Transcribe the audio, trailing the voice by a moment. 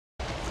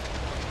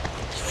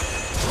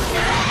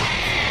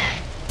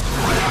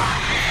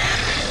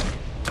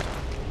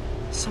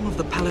Some of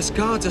the palace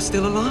guards are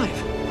still alive.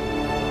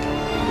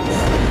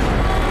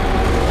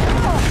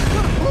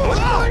 What's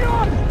going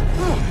on?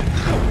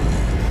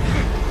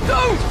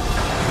 Don't!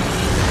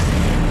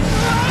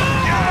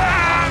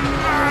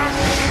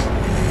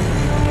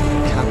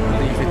 Can't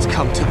believe it's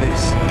come to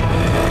this.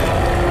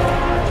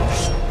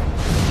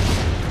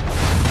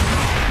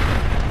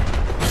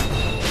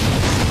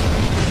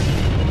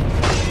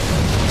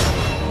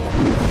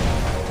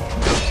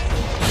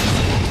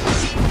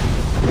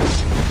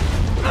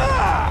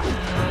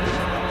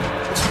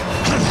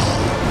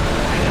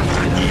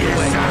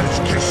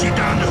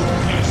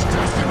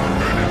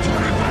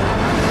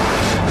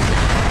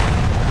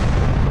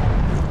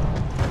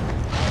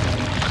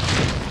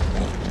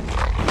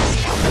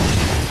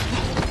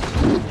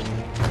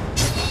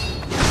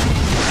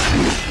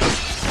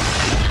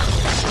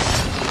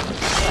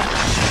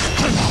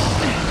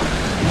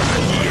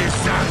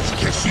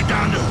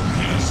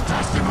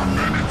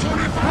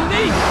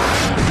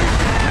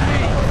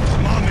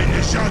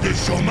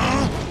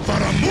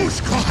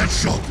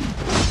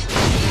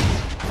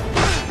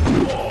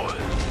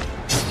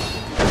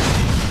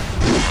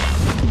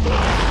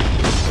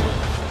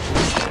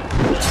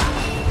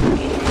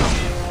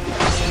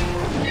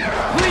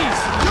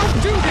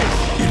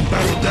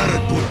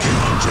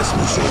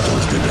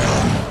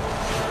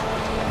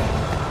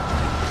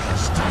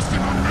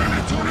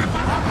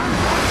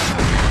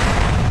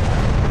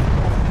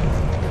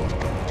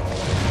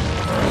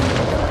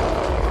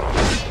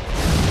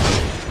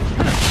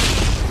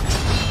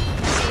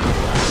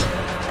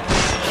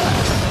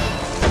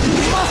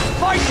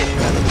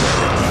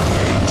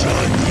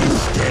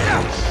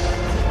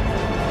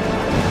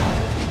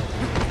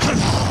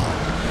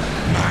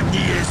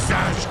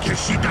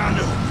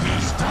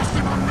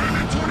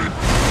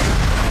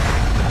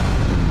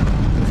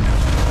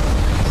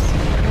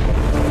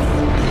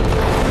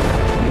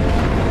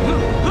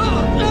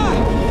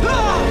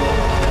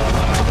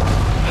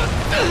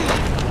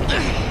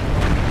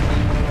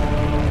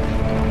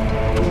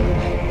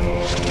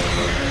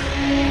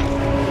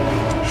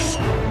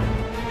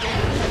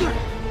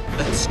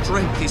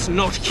 Strength is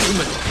not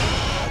human.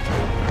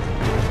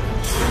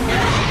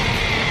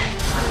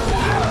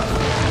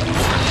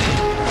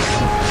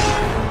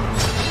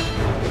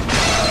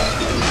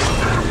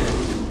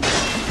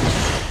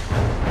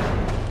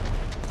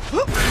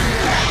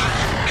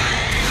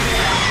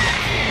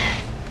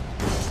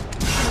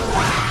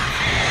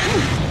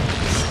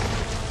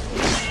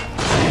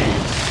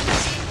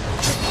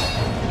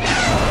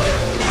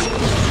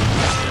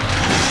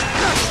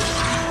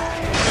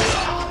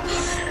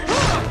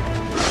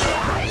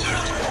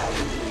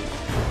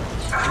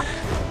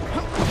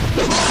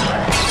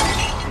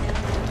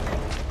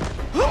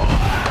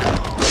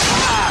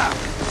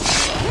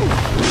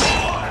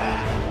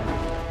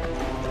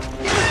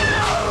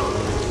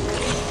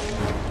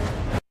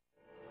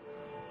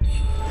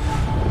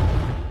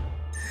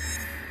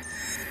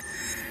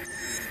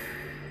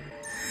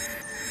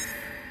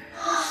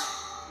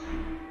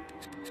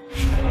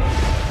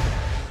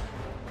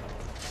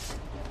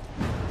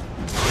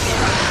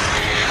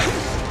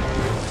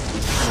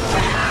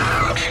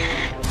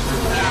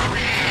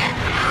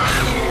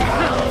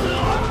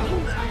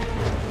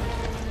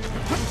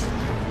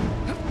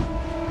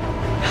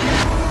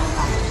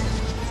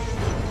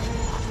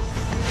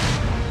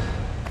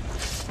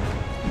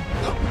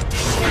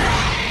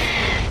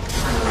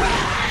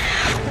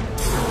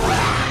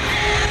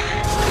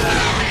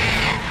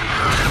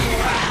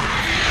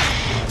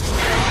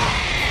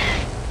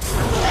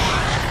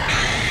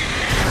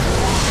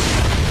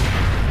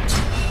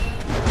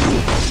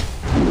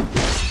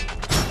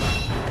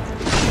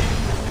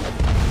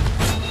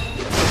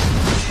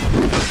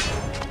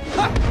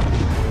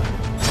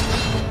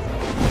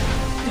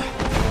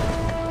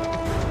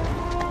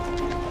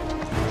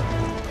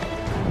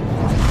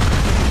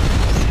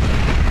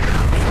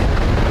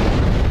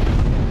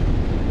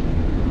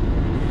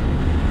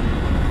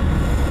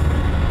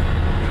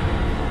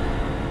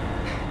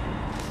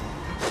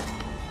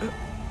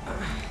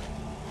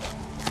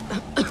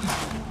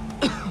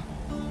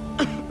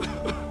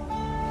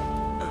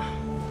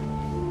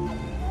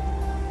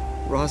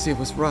 Razia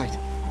was right.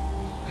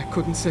 I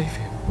couldn't save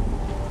him.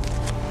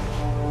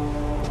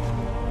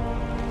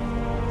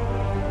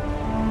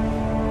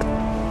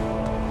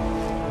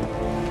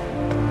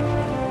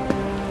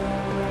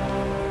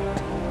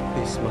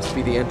 This must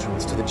be the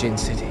entrance to the Jinn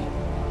City.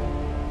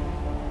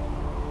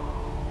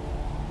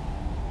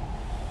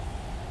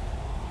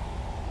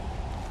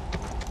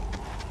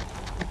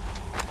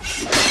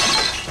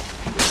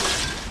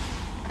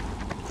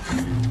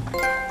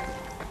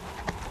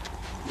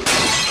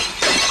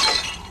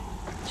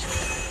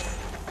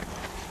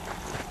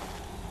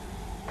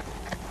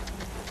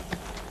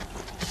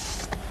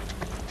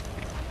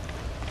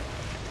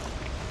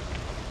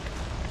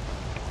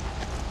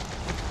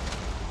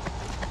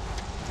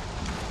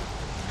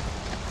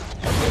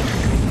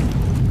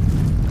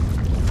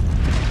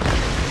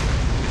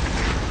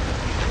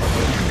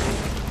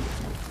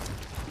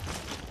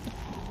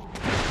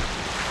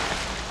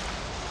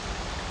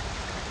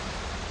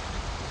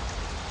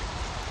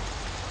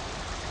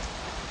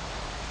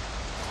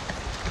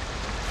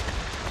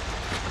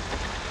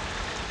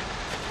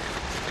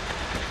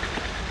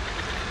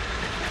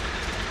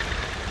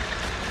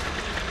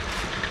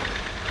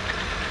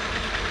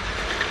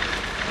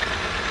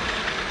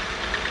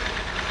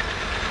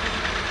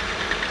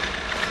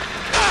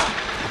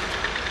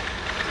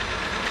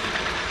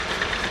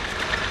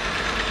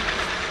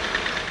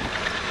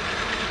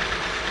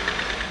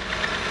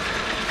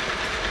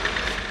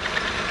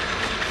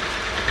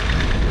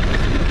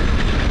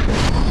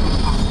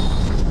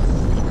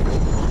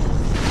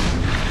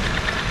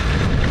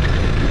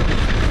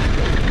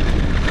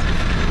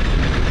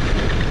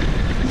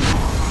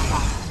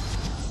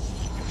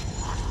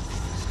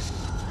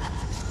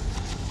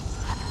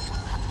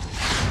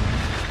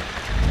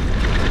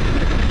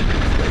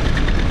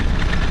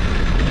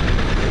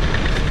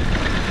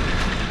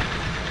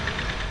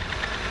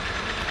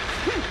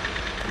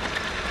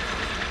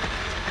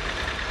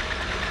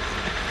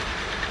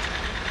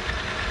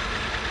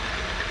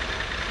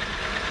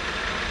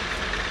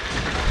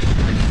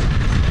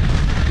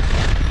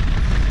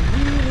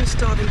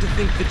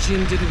 think the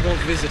Jinn didn't want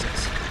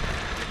visitors?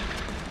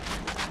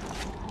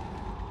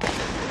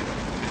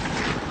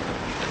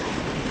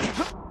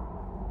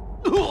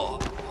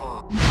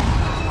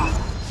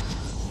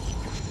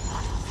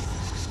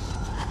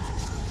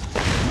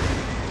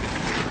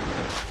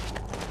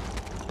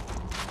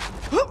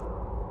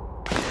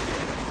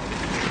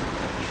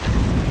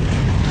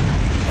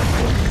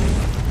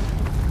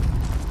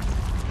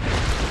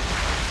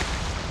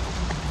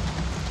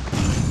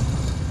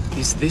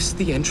 Is this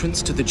the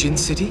entrance to the Jinn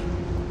City?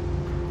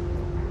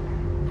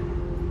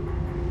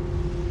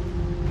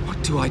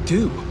 What do I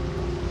do?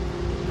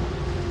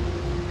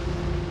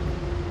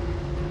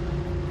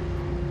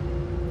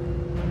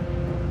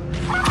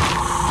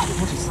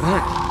 What is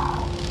that?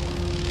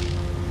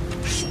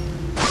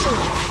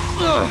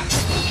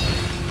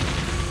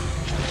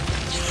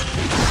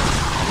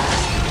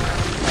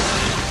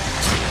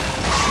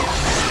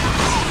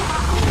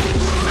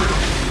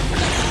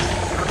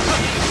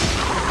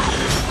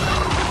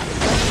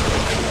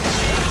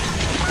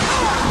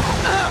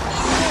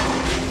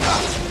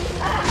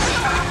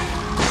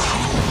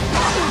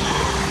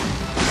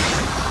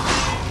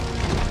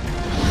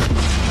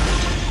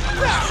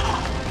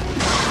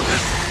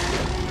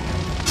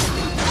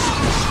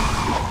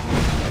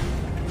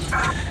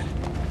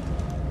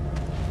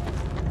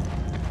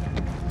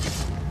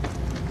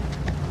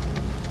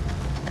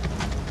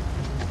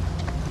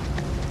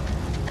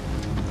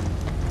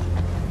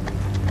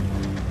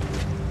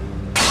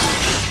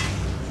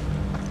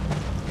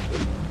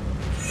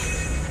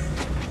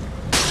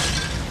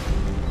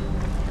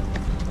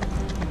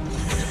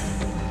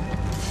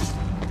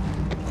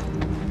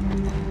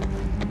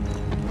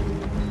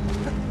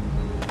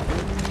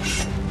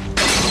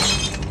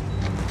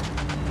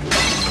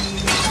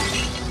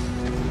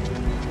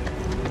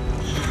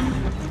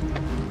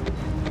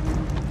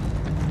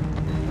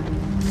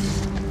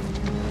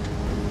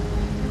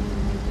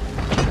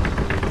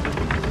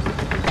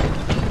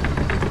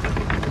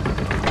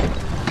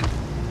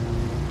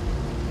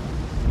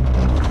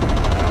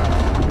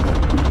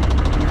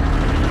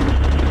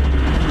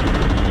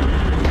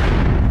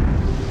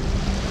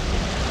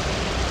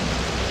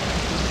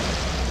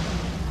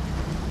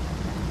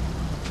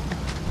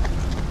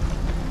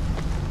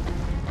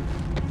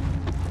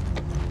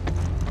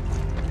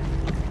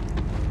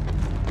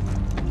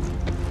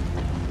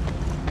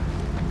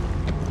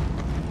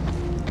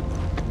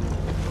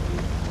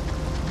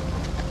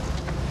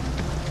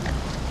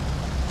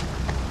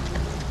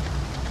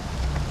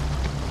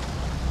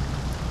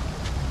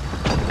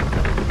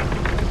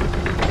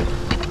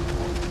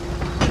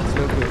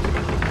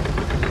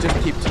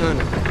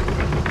 Turning.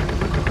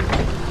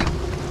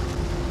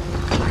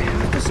 I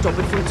have to stop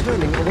it from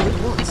turning all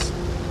at once.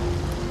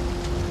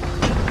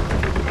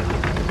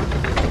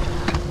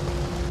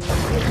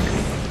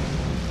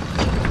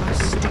 If I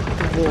stop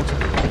the water,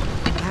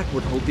 that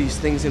would hold these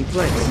things in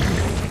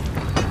place.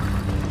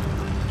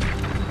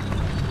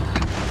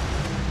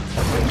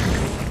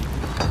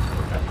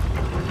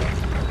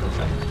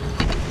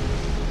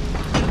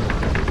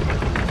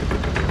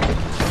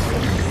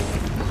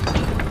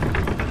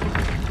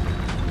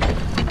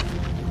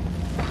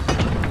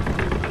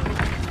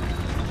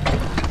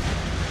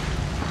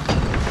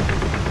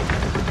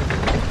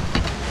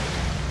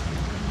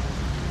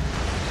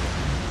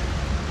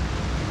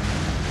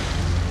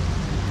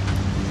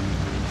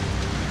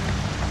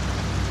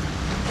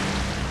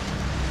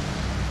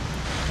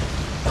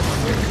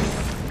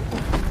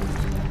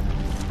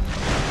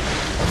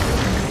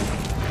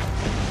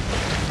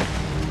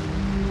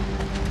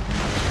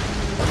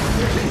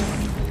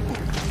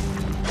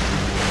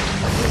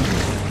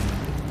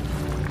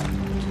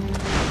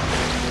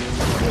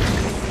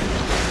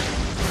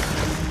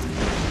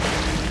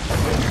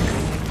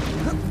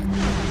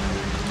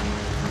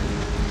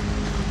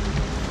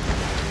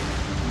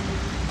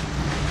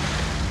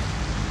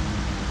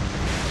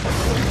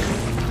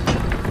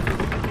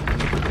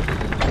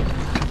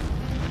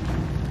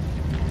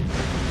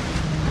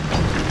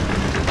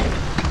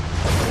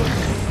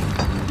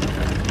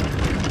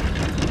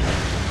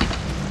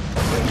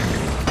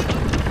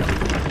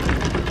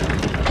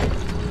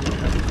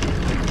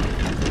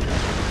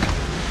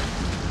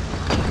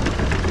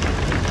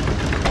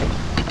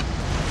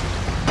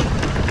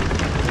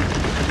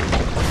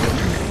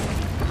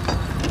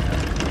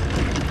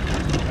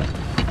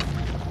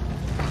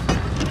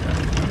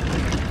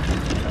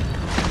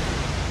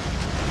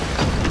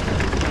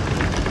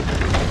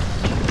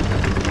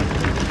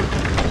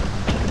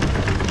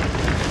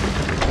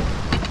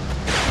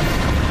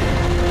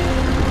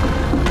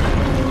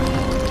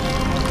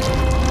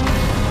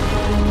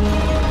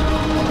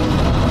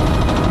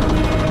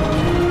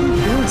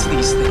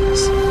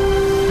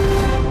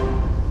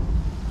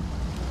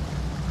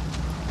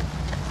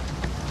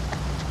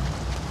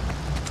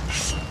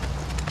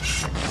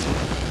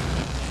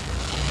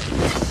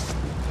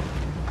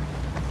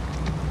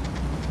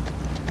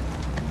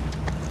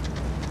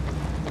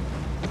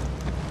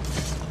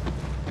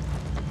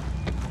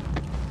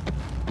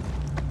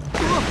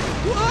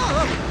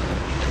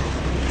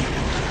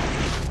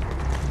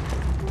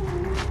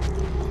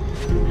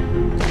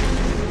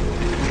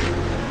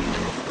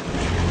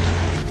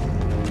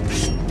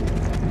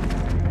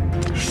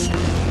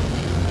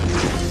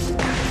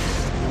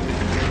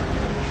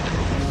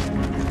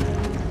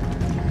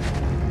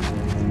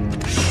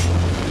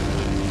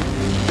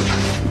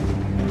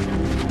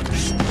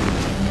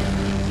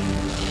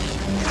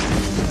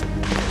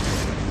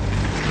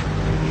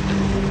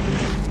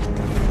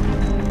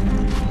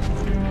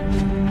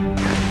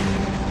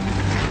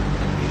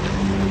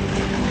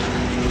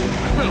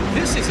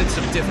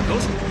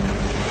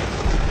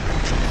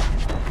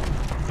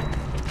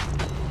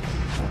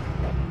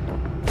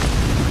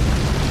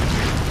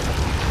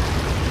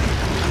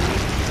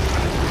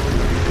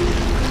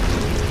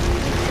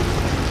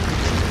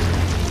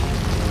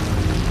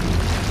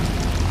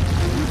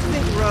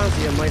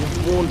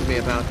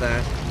 about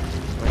that.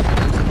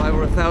 Like, if I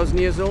were 1,000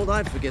 years old,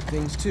 I'd forget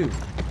things too.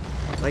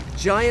 Like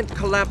giant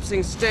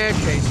collapsing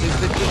staircases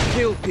that could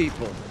kill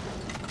people.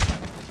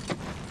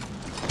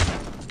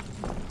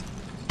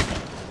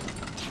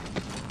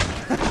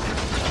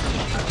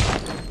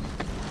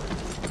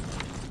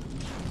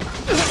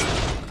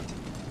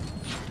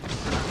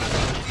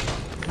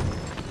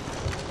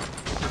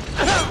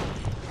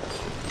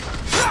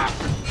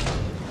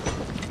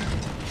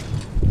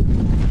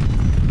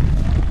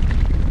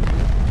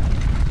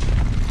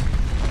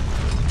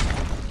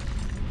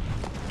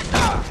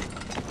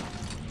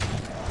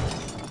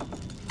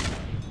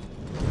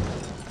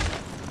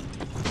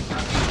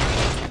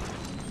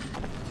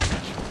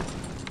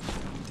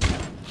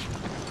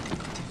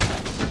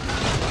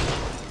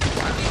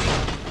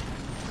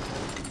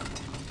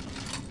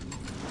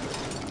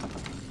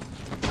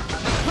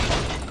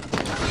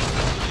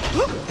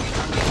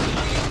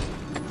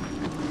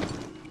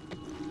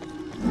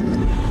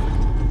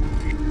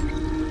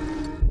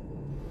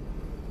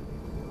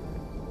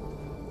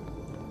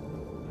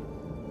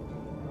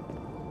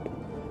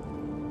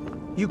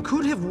 You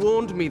could have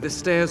warned me the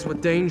stairs were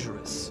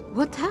dangerous.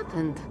 What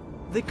happened?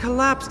 They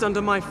collapsed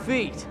under my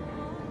feet.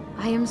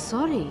 I am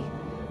sorry.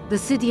 The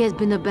city has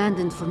been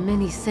abandoned for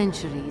many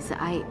centuries.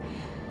 I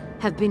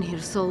have been here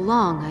so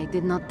long, I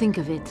did not think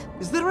of it.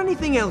 Is there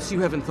anything else you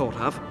haven't thought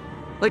of?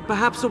 Like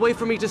perhaps a way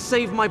for me to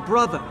save my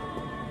brother?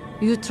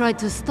 You tried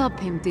to stop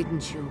him,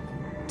 didn't you?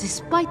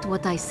 Despite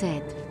what I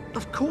said.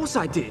 Of course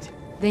I did.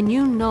 Then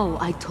you know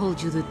I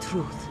told you the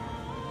truth.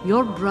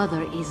 Your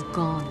brother is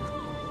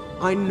gone.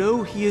 I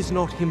know he is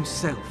not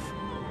himself.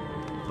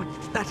 But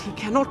that he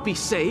cannot be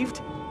saved?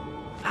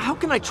 How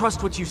can I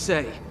trust what you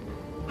say?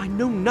 I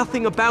know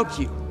nothing about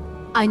you.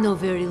 I know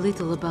very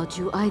little about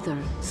you either,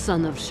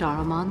 son of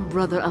Shahraman,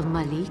 brother of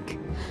Malik.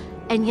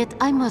 And yet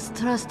I must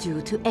trust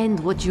you to end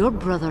what your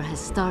brother has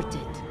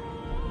started.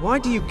 Why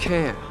do you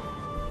care?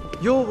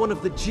 You're one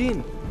of the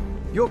Jinn.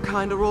 Your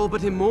kind are all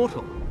but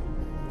immortal.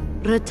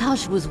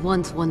 Ratash was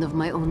once one of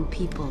my own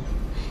people.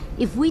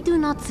 If we do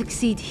not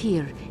succeed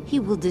here, he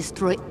will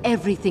destroy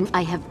everything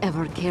I have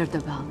ever cared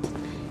about,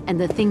 and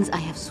the things I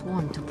have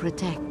sworn to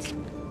protect,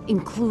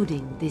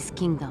 including this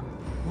kingdom.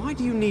 Why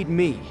do you need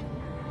me?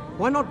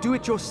 Why not do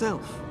it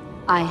yourself?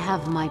 I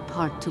have my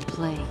part to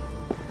play.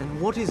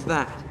 And what is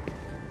that?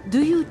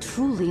 Do you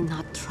truly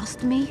not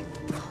trust me?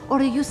 Or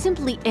are you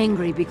simply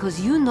angry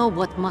because you know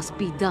what must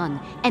be done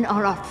and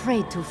are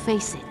afraid to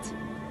face it?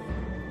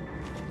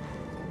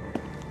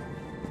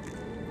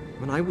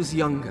 When I was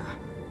younger,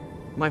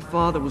 my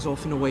father was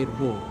often away at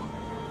war.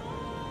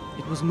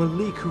 It was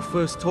Malik who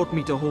first taught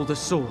me to hold a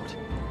sword.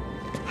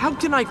 How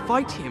can I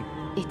fight him?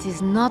 It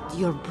is not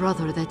your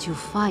brother that you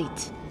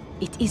fight.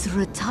 It is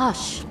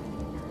Ratash.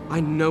 I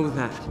know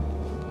that.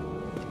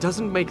 It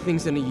doesn't make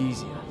things any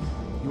easier.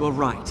 You are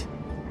right.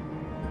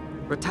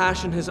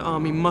 Ratash and his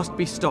army must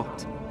be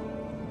stopped.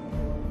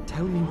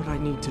 Tell me what I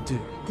need to do.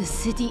 The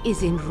city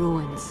is in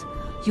ruins.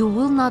 You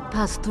will not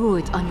pass through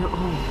it on your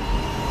own.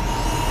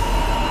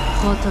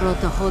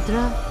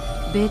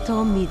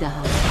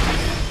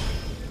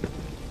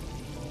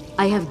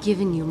 I have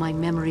given you my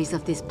memories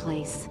of this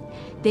place.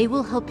 They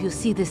will help you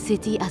see the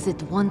city as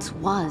it once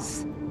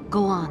was.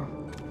 Go on.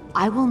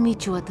 I will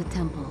meet you at the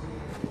temple.